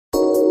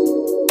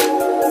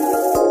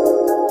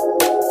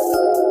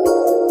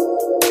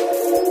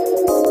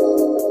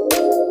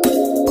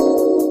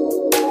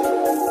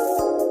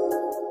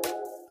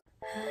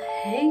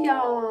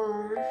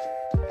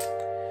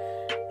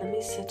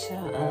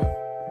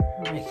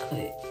right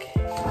quick. I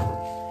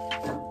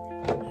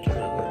don't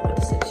know where I'm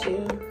gonna sit you.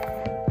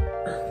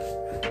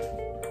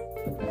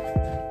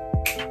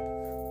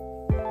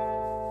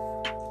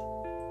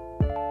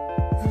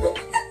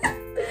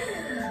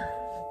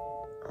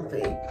 Oh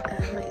babe, I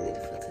might need a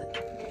filter.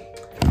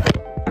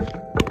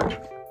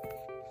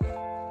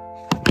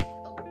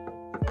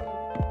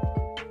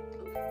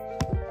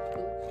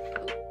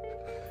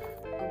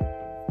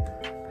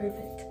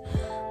 Perfect.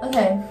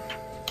 Okay,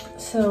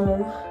 so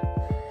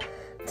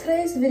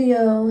today's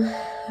video,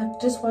 I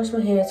just washed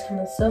my hair. It's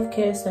kind of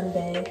self-care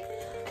Sunday.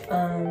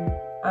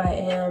 I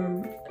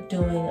am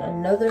doing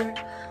another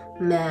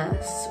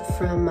mask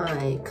from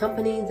my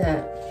company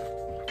that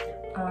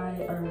I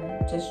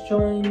just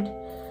joined.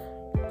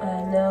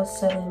 I'm now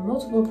selling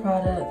multiple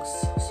products.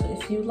 So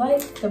if you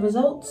like the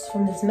results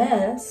from this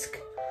mask,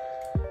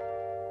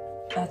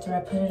 after I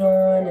put it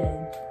on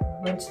and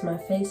rinse my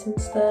face and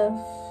stuff,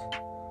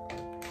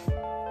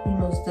 you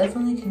most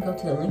definitely can go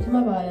to the link in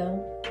my bio,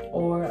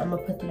 or I'm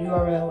gonna put the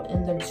URL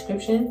in the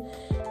description,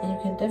 and you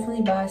can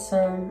definitely buy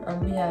some.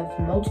 We have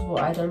multiple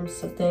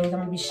items of things. I'm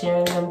gonna be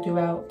sharing them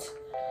throughout.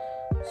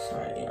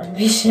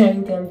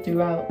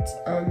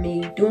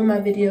 Me doing my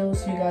videos,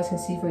 so you guys can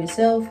see for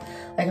yourself.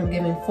 Like, I'm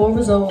giving full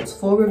results,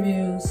 full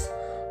reviews,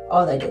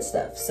 all that good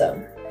stuff. So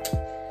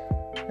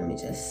let me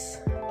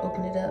just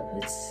open it up.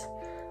 It's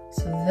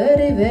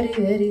very, very,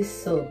 very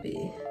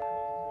soapy.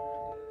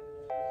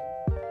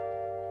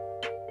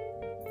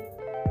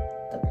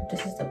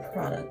 This is the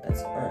product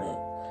that's on it.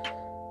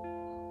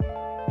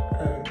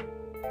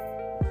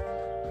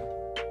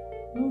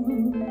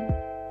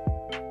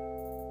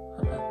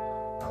 Hold up.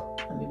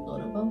 Let me blow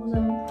the bubbles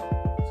out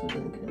so it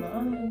doesn't get in my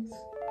eyes.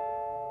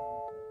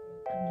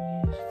 And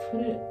you just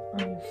put it on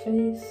your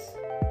face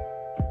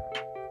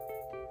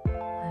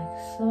like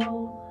so.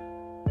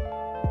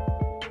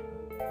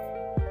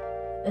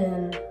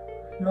 And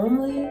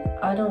normally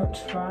I don't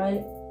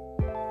try.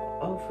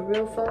 Oh, for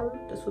real, phone?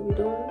 That's what we're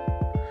doing?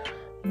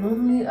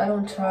 Normally, I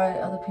don't try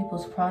other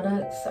people's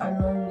products. I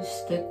normally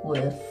stick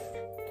with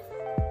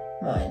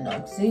my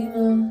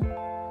Noxzema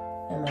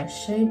and my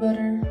shea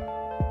butter.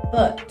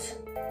 But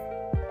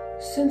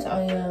since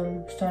I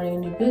am starting a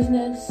new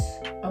business,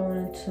 I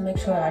wanted to make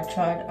sure I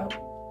tried out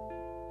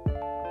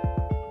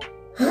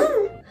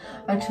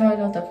I tried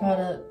out the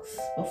products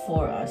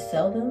before I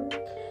sell them.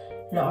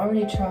 And I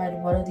already tried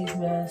one of these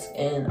masks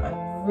and I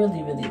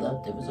really, really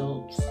loved the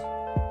results.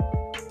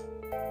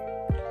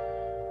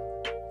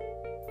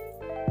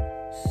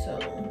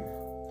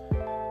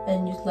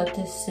 And you let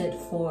this sit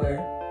for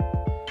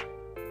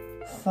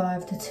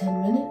 5 to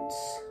 10 minutes.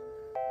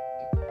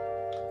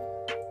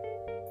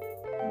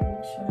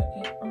 Make sure I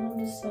get all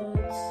the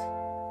sides,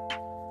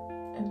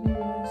 every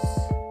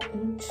last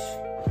inch.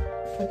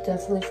 I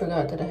definitely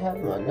forgot that I have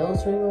my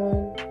nose ring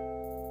on,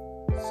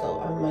 so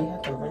I might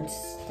have to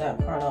rinse that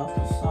part off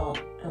with salt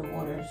and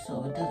water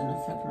so it doesn't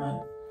affect my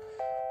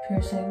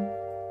piercing.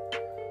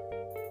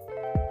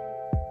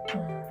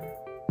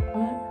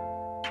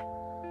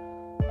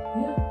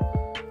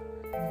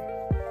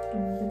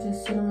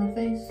 Sit on my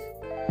face,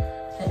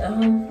 and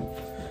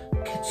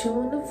I'll catch you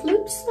on the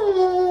flip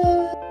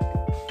side.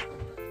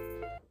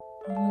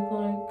 I look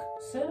like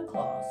Santa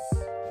Claus.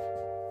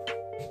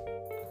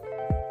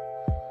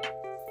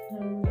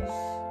 And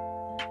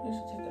you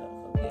should take it off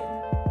up here.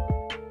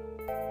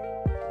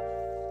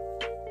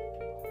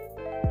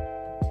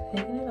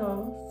 Taking it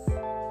off.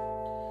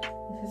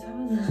 This is how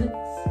it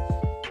looks,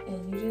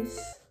 and you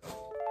just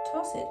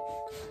toss it.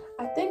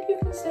 I think you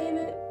can save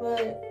it,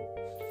 but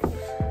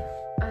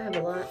I have a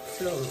lot,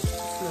 so it's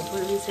no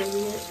point in me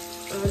saving it,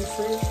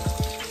 honestly.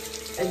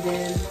 And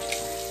then,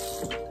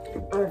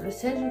 it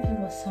says you can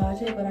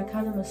massage it, but I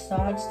kind of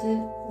massaged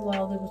it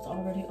while it was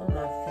already on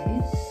my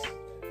face.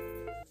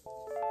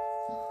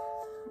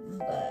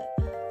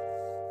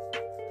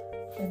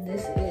 And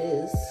this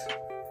is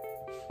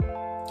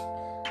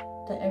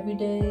the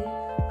Everyday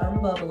I'm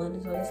Bubbling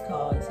is what it's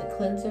called. It's a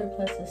cleanser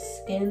plus a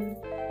skin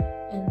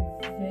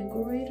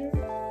invigorator. I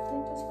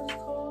think that's what it's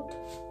called.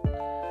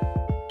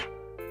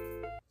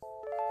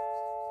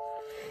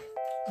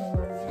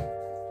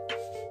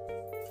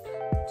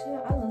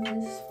 Yeah, I love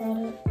this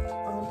product,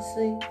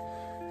 honestly.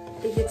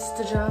 It gets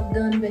the job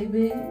done,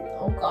 baby.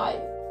 Okay.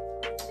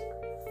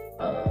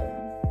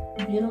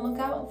 Be on the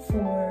lookout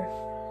for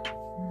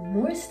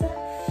more stuff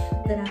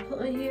that I put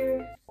on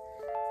here.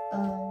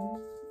 And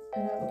I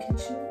will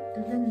catch you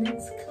in the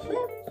next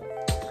clip.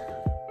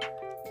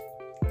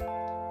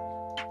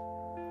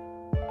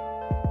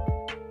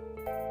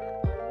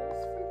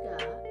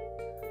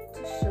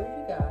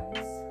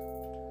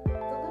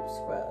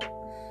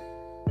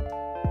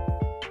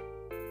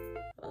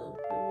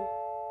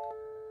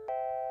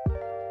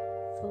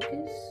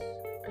 Focus?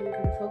 Are you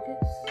gonna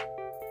focus?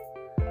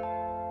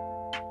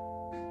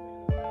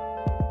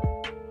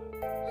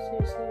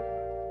 Seriously?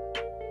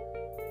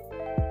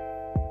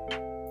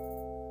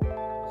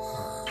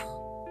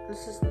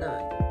 This is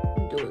not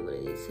doing what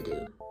it needs to do.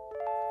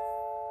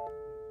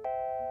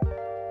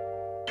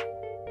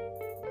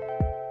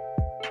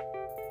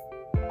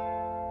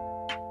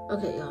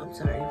 Okay, y'all, I'm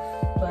sorry,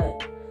 but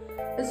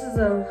this is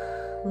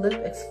a lip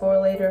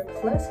exfoliator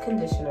plus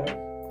conditioner.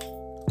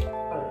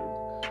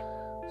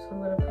 So I'm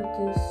gonna put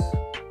this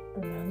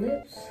on my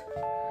lips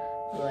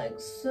like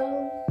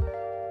so,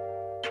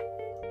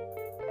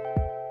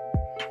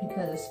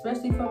 because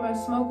especially for my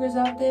smokers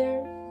out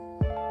there,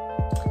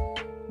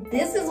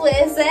 this is where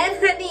it's at,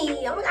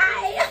 honey. Oh my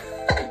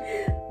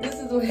God. This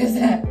is where it's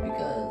at,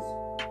 because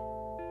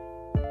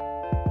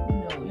you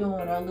know, we don't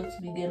want our lips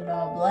to be getting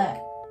all black.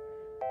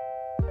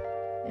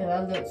 And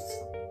my lips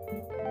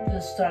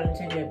just starting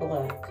to get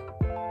black.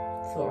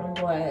 So I'm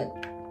glad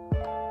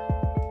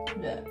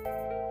that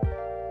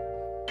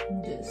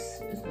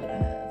this is what I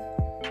have.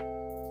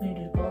 You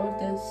just go like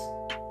this,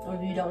 or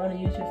if you don't want to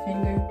use your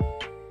finger,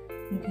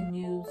 you can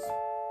use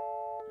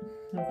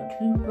like a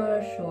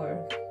toothbrush or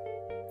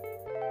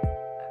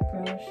a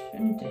brush,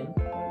 anything,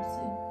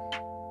 honestly.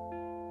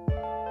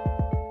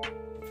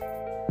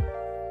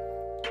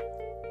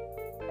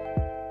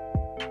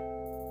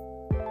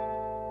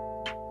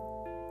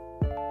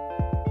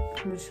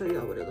 I'm gonna show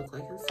y'all what it looks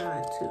like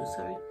inside too,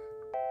 sorry.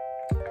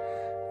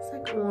 It's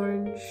like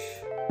orangish.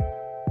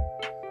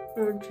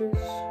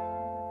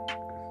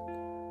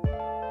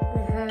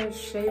 It has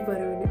shea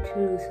butter in it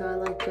too, so I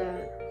like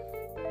that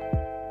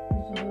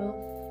as well.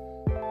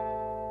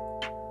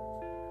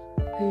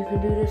 And you can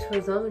do this for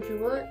as long as you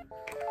want.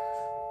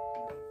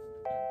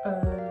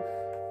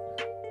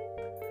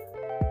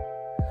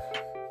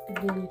 And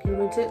then you can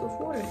rinse it with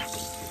water.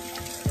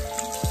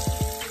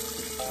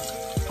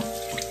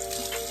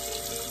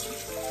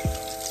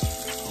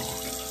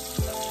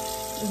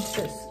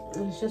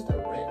 It's just a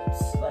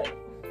rinse, like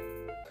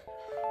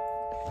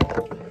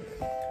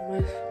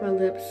my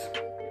lips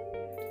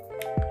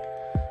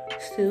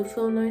still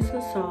feel nice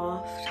and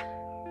soft.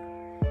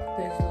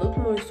 They look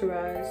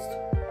moisturized.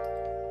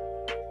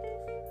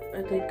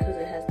 I think because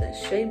it has that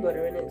shea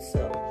butter in it.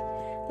 So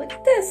look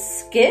at that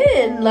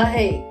skin,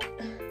 like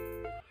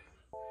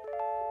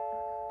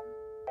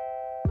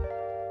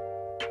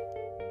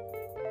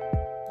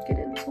get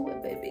into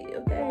it, baby.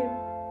 Okay.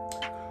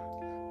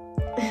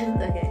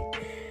 Okay.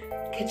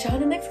 Catch y'all in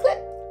the next clip.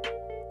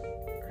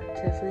 I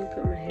definitely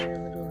put my hair a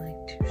little like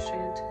too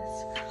strands,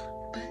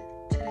 but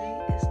today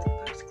is the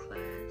first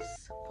class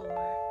for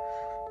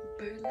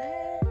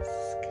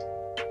burlesque.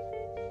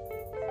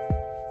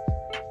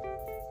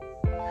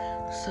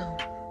 So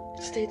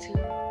stay tuned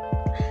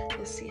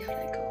and see how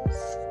that goes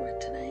for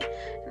tonight.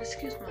 And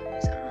excuse my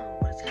voice, I don't know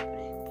what's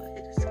happening, but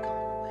it is going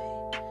away.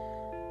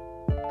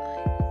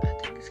 Like, I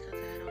think it's because I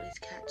had all these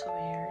cats over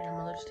here and I'm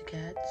allergic to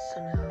cats, so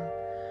now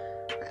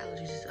my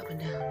allergies is up and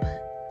down, but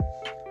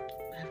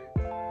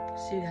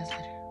see you guys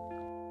later.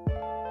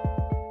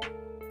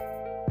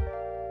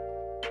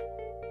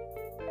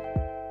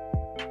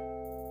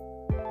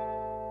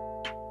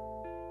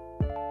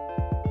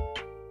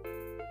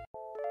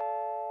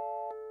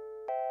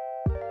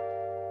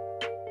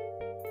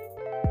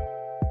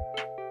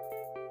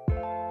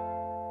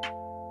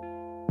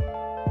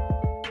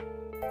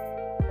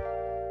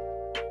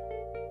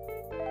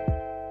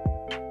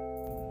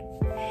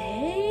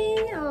 Hey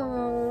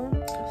y'all.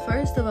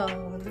 First of all,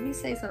 let me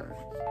say something.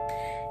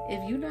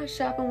 If you're not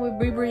shopping with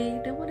Bree,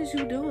 then what is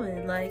you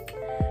doing? Like,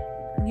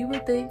 you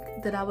would think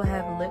that I would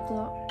have lip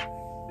gloss.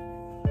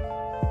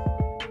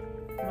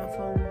 My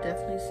phone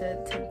definitely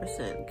said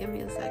 10%. Give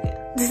me a second.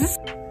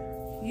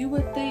 You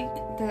would think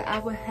that I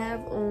would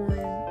have on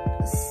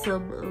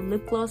some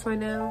lip gloss right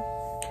now.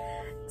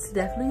 It's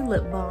definitely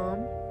lip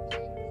balm.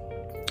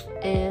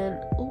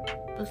 And, oh,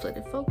 let's let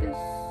it focus.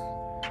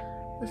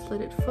 Let's let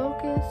it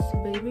focus.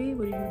 Baby,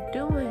 what are you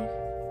doing?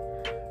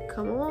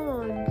 Come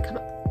on. Come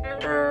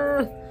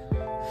on.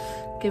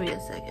 Give me a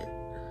second.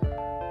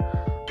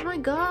 Oh my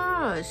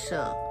gosh.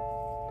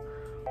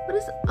 What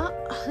is up?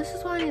 This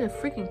is why I need a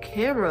freaking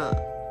camera.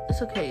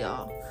 It's okay,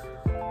 y'all.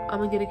 I'm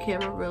gonna get a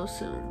camera real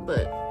soon,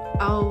 but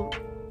I'll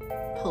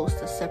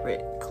post a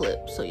separate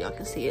clip so y'all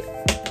can see it.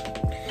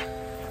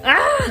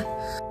 Ah!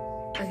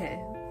 Okay.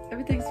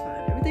 Everything's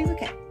fine. Everything's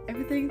okay.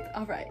 Everything's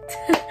alright.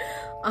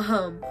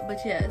 But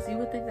yes, you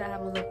would think that I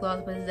have a lip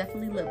gloss, but it's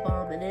definitely lip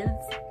balm, and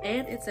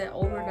it's an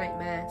overnight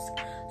mask.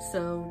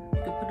 So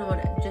you can put it on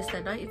just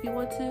at night if you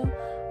want to,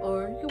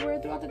 or you can wear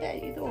it throughout the day,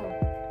 either one.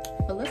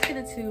 But let's get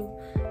into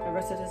the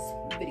rest of this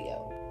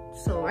video.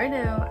 So right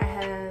now I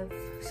have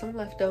some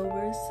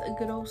leftovers, a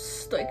good old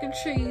steak and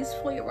cheese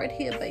for you right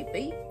here,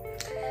 baby.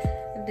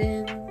 And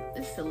then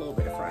it's a little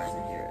bit of fries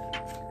in here.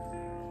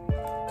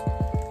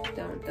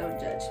 Don't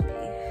judge me.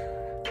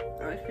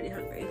 I was pretty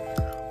hungry.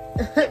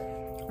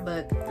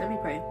 But let me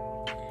pray.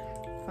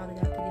 Father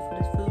God, thank you for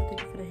this food.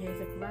 Thank you for the hands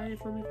that provided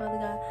for me, Father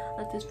God.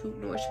 Let this fruit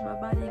nourish my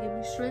body and give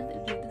me strength.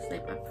 In Jesus'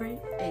 name I pray.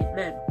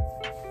 Amen.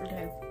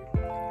 Okay.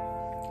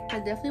 I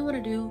definitely want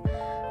to do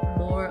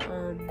more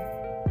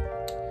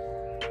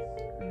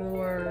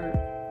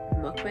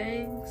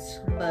mukbangs,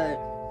 but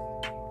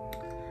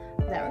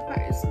that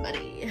requires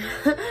money.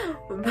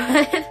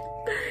 But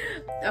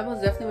I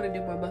most definitely want to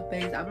do more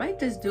mukbangs. I might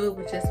just do it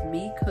with just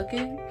me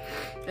cooking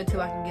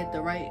until I can get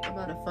the right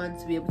amount of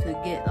funds to be able to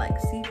get like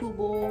seafood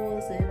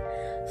bowls and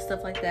stuff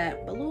stuff like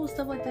that. But little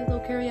stuff like this,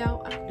 little carry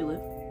out, I can do it.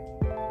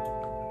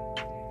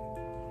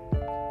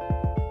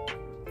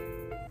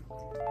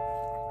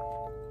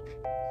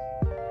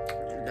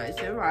 Nice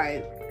and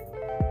right.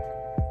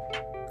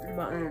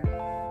 But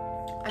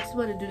I just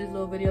wanted to do this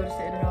little video just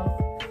to end it off.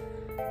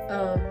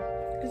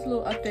 Just a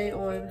little update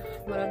on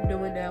what I'm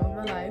doing now with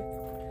my life.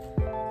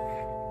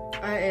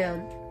 I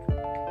am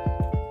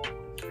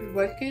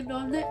working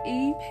on the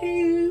EP.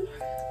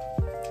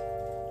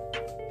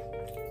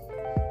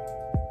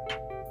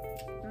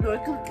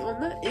 Working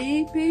on the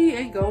EP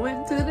and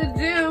going to the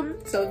gym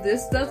so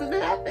this doesn't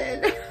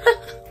happen.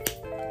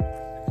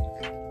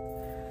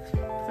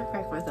 I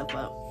cracked myself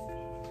up.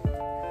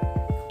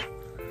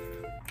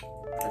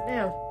 But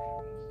damn.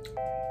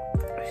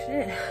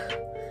 Shit.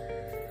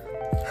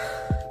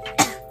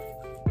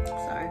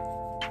 Sorry.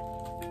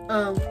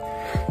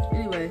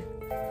 Anyway,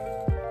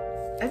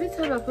 every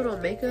time I put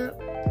on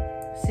makeup,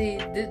 see,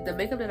 the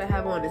makeup that I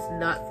have on is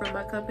not from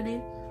my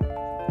company.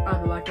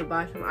 I'm about to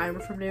buy some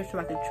items from there so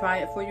I can try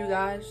it for you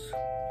guys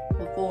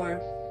before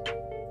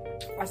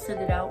I send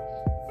it out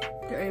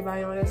to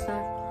everybody on that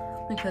stuff.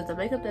 Because the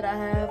makeup that I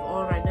have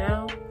on right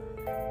now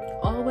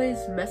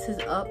always messes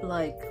up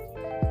like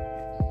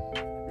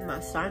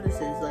my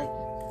sinuses. Like,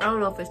 I don't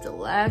know if it's the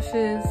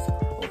lashes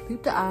or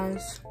peep the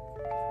eyes.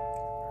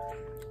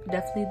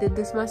 Definitely did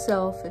this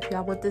myself. If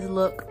y'all want this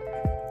look,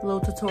 little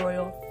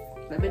tutorial,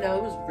 let me know.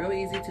 It was real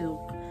easy too.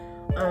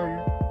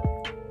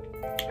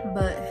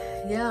 But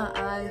yeah,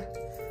 I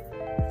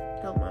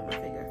don't mind my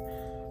finger.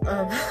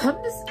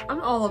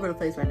 I'm all over the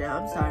place right now.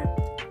 I'm sorry.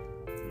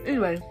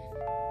 Anyway,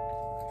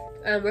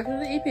 I'm working on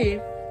the EP.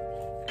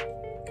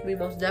 We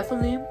most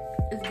definitely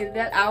is getting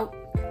that out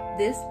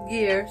this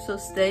year, so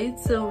stay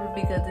tuned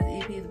because this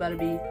EP is about to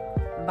be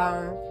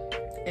bomb.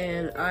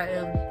 And I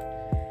am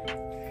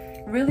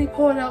really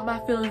pouring out my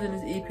feelings in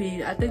this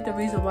EP. I think the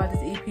reason why this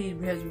EP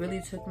has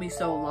really took me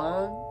so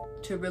long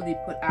to really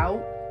put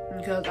out,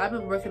 because I've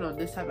been working on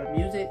this type of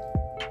music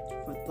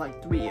for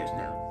like 3 years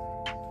now.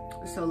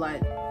 So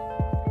like,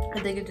 I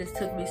think it just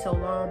took me so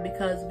long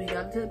because we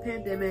got into the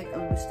pandemic,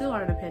 and we still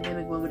are in a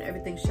pandemic, but when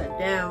everything shut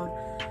down,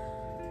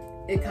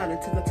 it kind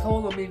of took a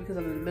toll on me because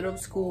I'm in the middle of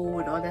school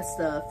and all that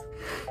stuff.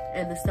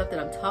 And the stuff that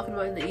I'm talking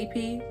about in the EP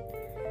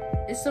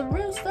is some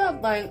real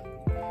stuff. Like,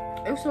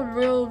 it's some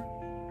real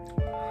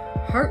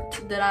hurt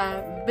that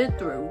I've been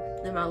through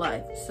in my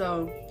life.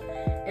 So,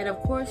 and of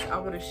course, I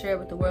want to share it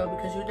with the world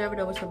because you never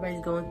know what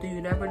somebody's going through.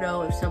 You never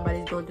know if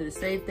somebody's going through the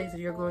same things that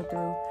you're going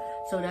through.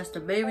 So that's the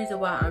main reason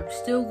why I'm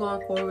still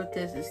going forward with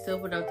this and still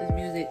putting out this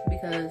music,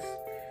 because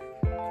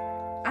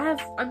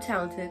I'm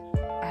talented.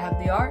 I have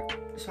the art,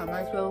 so I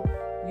might as well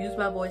use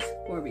my voice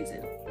for a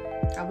reason.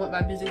 I want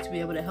my music to be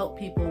able to help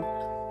people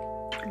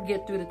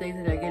get through the things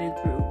that they're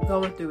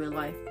going through in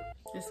life,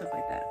 and stuff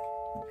like that.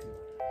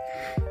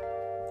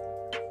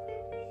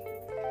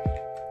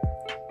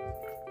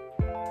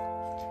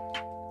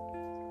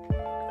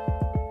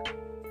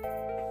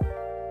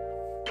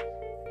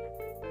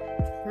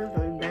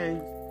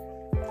 Bang.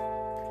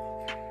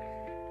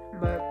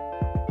 But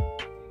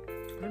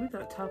let me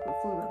not talk with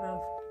food in my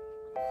mouth.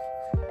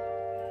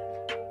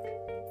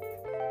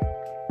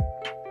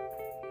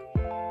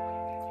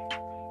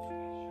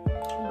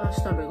 My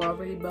stomach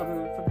already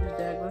bubbling from this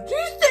daggone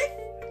cheese stick.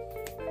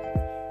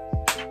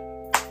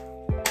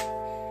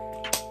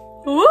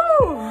 Woo!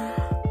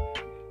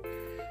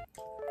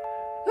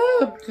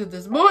 Because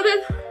this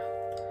morning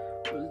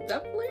was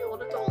definitely on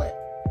the toilet.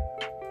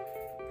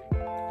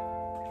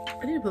 I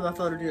need to put my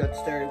phone and do not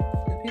disturb.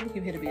 People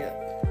keep hitting me up.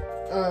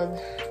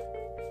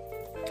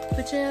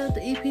 But yeah,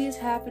 the EP is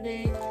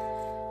happening.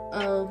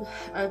 I'm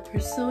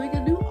pursuing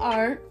a new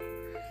art.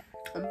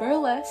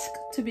 Burlesque,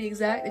 to be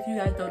exact. If you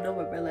guys don't know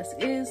what burlesque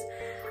is,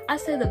 I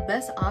say the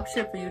best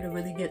option for you to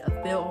really get a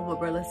feel on what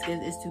burlesque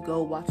is to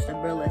go watch the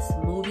Burlesque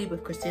movie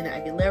with Christina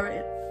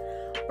Aguilera.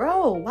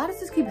 Bro, why does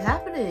this keep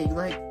happening?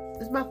 Like,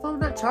 is my phone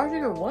not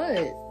charging or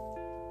what?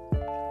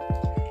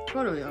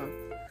 Hold on, y'all.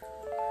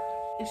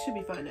 It should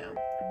be fine now.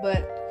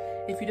 But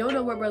if you don't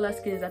know what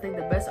burlesque is, I think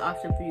the best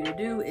option for you to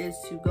do is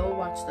to go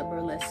watch the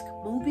Burlesque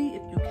movie,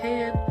 if you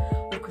can,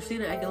 with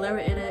Christina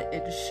Aguilera in it,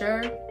 and just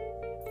Cher.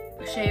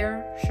 It's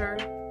Cher,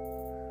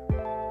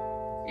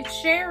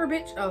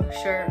 bitch. Oh,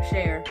 Cher.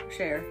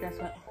 That's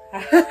what.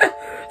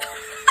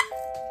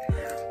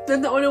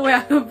 That's the only way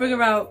I can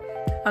figure out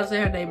how to say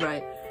her name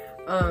right.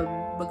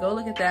 But go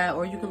look at that,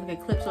 or you can look at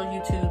clips on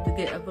YouTube to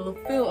get a little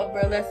feel of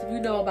burlesque. If you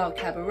know about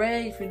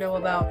cabaret, if you know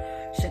about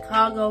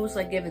Chicago, it's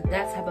like giving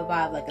that type of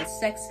vibe, like a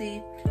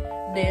sexy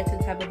dancing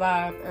type of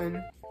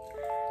vibe.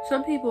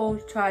 Some people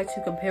try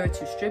to compare it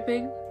to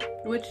stripping,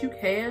 which you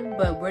can,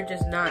 but we're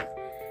just not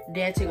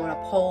dancing on a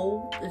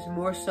pole. It's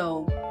more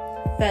so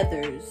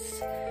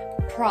feathers,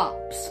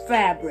 props,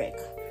 fabric,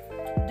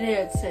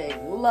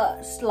 dancing,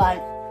 lust,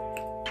 like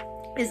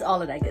it's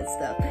all of that good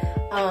stuff.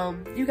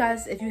 You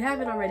guys, if you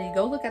haven't already,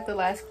 go look at the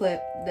last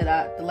clip the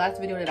last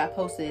video that I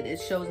posted. It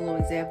shows little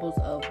examples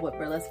of what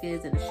burlesque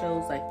is, and it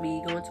shows like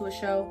me going to a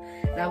show,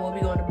 and I will be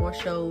going to more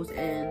shows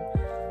and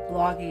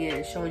vlogging it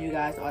and showing you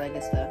guys all that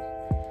good stuff.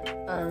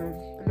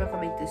 I'm not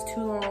gonna make this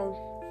too long,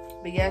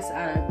 but yes,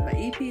 my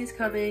EP is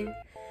coming.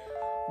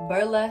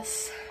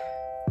 Burlesque.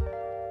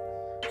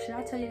 Should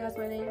I tell you guys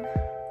my name?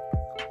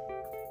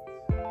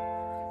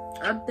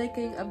 I'm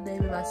thinking of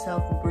naming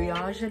myself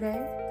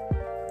Briagene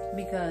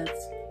because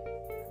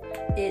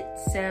it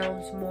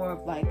sounds more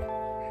of like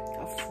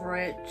a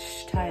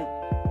French type,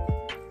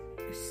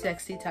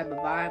 sexy type of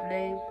vibe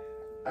name.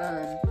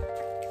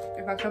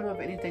 If I come up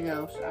with anything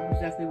else, I'm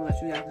definitely gonna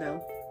let you guys know.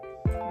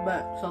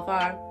 But so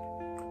far,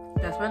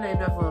 that's my name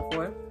that I'm going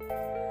for.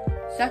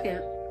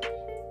 Second,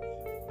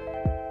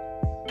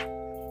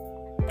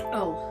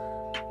 oh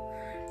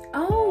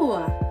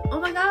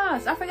my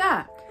gosh, I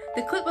forgot.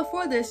 The clip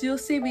before this, you'll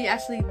see me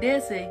actually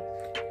dancing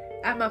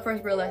at my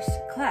first burlesque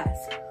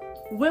class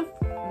with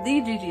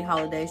the Gigi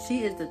Holiday.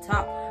 She is the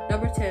top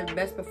 #10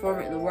 best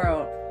performer in the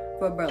world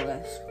for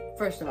burlesque,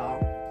 first of all.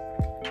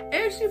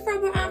 And she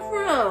from where I'm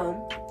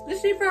from.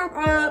 She from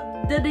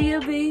the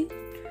DMV,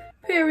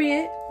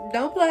 period.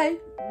 Don't play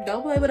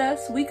with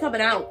us. We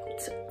coming out,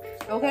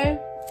 okay?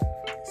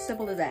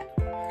 Simple as that.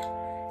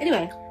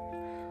 Anyway,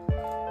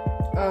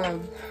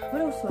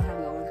 what else do I have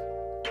going?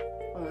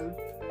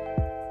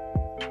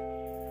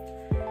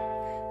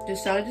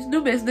 Just started this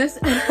new business.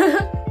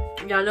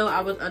 Y'all know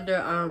I was under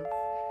a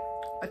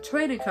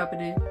training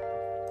company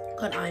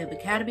called I Am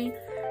Academy,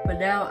 but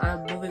now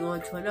I'm moving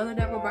on to another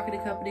network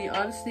marketing company.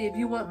 Honestly, if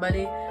you want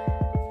money,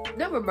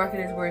 network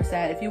marketing is where it's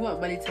at. If you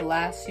want money to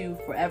last you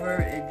forever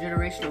and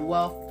generational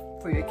wealth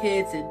for your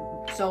kids and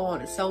so on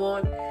and so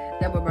on,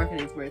 network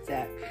marketing is where it's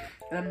at.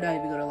 And I'm not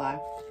even gonna lie.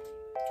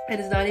 And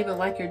it's not even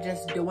like you're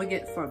just doing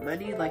it for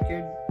money. Like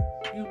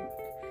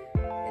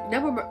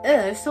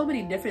there's so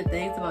many different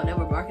things about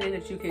network marketing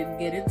that you can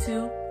get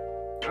into.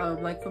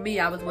 Like for me,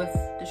 I was with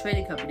the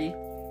training company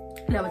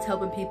and I was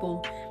helping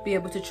people be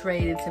able to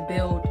trade and to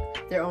build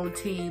their own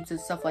teams and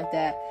stuff like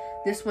that.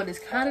 This one is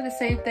kind of the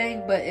same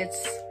thing, but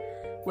it's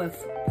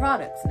with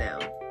products now.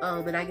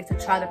 And I get to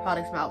try the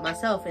products out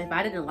myself. If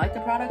I didn't like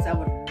the products, I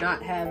would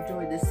not have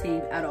joined this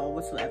team at all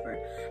whatsoever.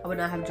 I would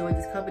not have joined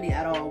this company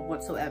at all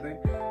whatsoever.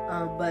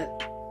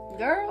 But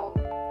girl,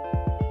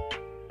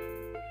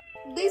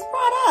 these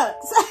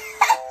products.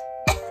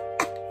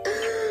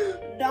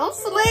 Don't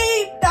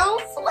sleep.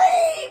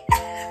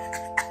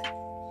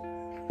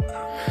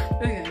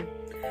 Okay,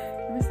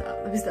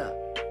 let me stop.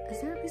 Is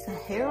there a piece of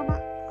hair on my...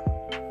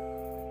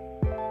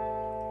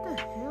 What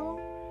the hell?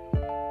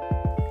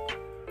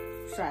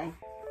 Sorry.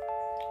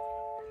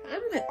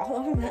 I'm like all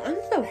over that.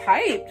 I'm so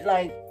hyped.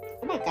 Like,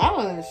 oh my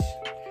gosh.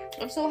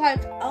 I'm so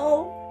hyped.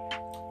 Oh,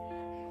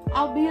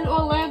 I'll be in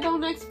Orlando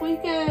next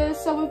weekend.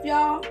 Some of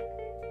y'all.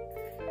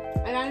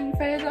 I got any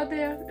fans out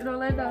there in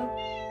Orlando?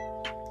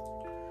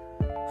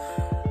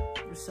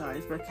 I'm sorry,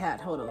 it's my cat.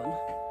 Hold on.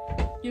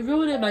 You're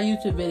ruining my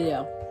YouTube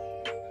video.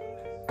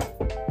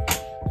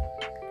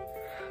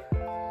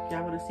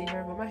 Y'all want to see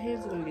her? But my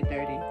hands are going to get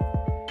dirty.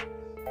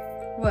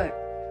 What?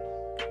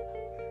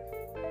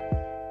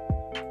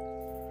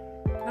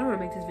 I don't want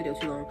to make this video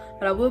too long.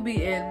 But I will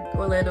be in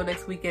Orlando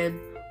next weekend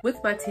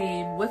with my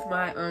team, with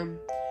my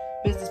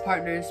business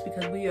partners,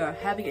 because we are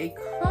having a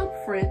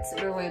conference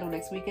in Orlando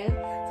next weekend.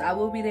 So I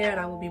will be there and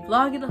I will be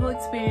vlogging the whole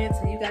experience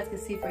so you guys can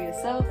see for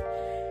yourself.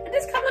 And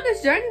just come on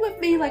this journey with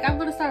me. Like, I'm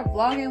gonna start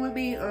vlogging with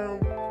me,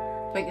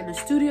 like in the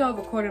studio,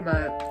 recording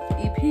my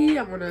EP.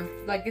 I'm gonna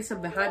like get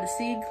some behind the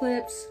scene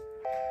clips,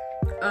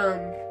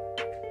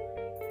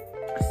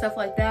 stuff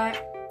like that.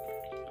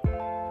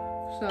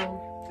 So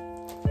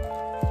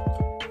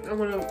I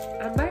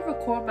might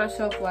record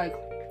myself. Like,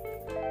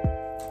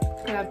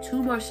 I have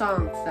 2 more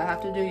songs that I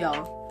have to do,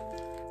 y'all,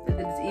 and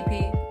then this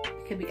EP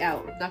can be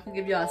out. I'm not gonna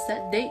give y'all a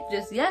set date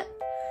just yet,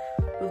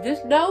 but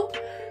just know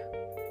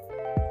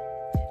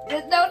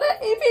that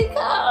EP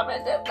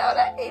coming. Just know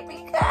that EP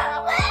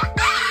coming.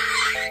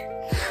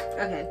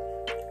 Okay,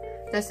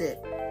 that's it.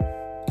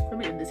 Let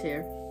me end this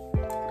here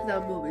because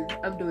I'm moving.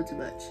 I'm doing too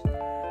much.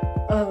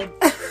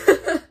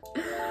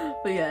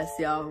 But yes,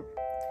 y'all.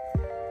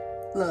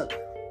 Look,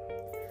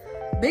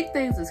 big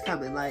things is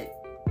coming. Like.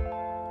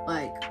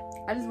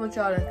 I just want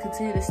y'all to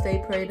continue to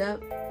stay prayed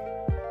up,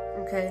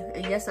 okay?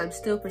 And yes, I'm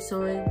still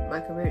pursuing my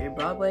career in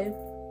Broadway.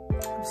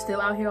 I'm still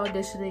out here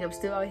auditioning. I'm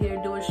still out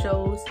here doing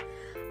shows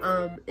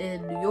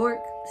in New York.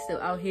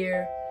 Still out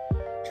here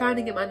trying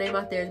to get my name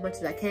out there as much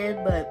as I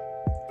can. But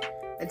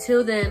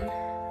until then,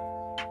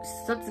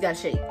 something's got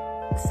to shake.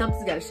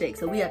 Something's got to shake.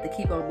 So we have to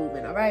keep on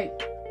moving, all right?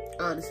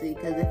 Honestly,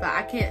 because if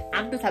I can't,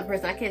 I'm the type of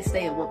person, I can't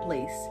stay in one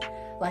place.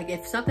 Like,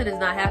 if something is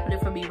not happening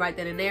for me right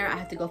then and there, I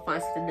have to go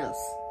find something else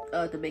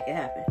to make it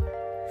happen.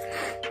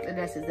 And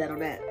that's just that on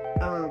that.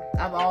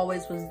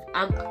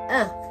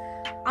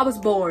 I was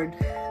born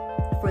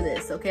for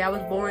this, okay? I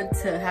was born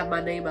to have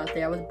my name out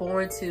there. I was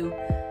born to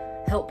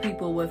help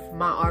people with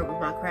my art, with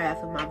my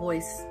craft, with my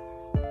voice,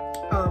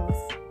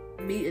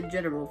 with me in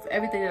general. For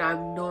everything that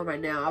I'm doing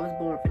right now, I was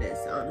born for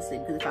this, honestly.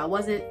 Because if I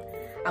wasn't,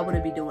 I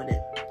wouldn't be doing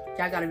it.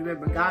 Y'all gotta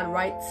remember, God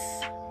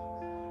writes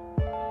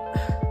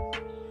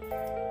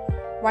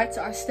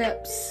our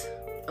steps,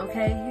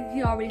 okay?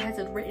 He already has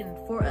it written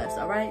for us,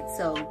 all right?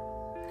 So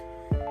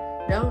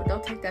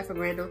don't take that for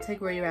granted. Don't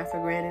take where you're at for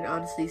granted.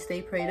 Honestly,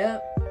 stay prayed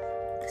up,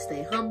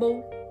 stay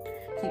humble,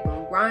 keep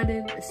on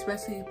grinding.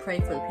 Especially pray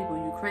for the people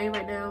in Ukraine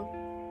right now,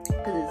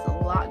 because there's a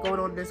lot going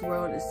on in this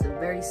world. It's a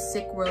very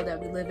sick world that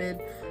we live in.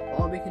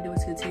 All we can do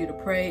is continue to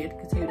pray and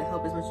continue to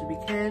help as much as we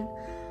can.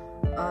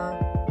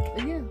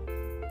 And yeah,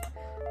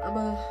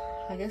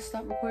 I guess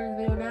stop recording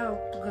this video now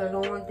because I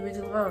don't want it to be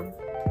too long.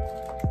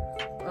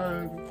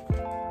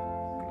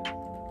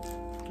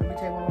 Let me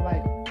take one more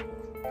bite.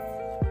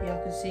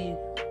 Y'all can see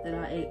that I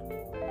ate.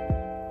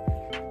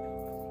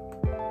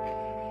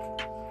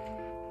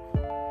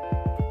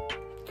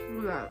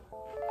 Look at that.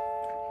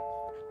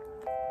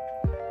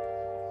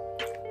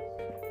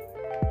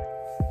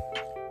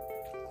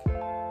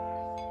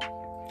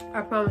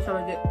 I promise I'm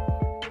gonna get.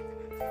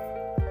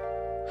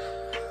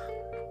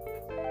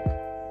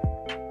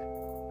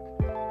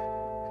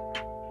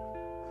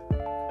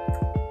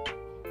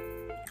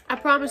 I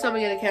promise I'm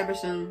gonna get a camera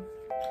soon.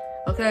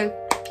 Okay?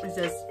 It's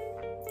just,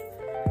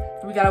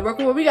 we gotta work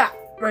with what we got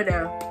right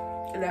now.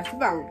 And that's the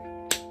phone.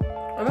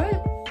 Alright?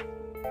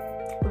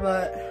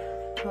 But,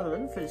 hold on,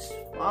 let me finish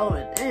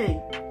swallowing.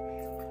 Dang.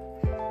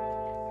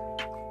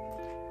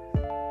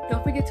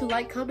 Don't forget to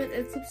like, comment,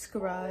 and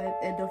subscribe.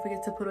 And don't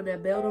forget to put on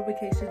that bell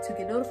notification to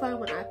get notified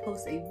when I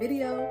post a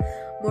video.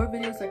 More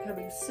videos are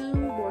coming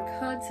soon. More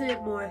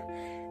content, more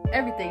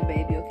everything,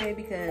 baby. Okay?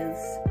 Because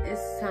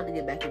it's time to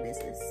get back in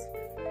business.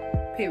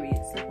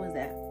 Period. Simple as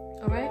that.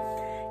 Alright?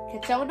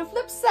 Catch y'all on the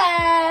flip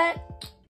side.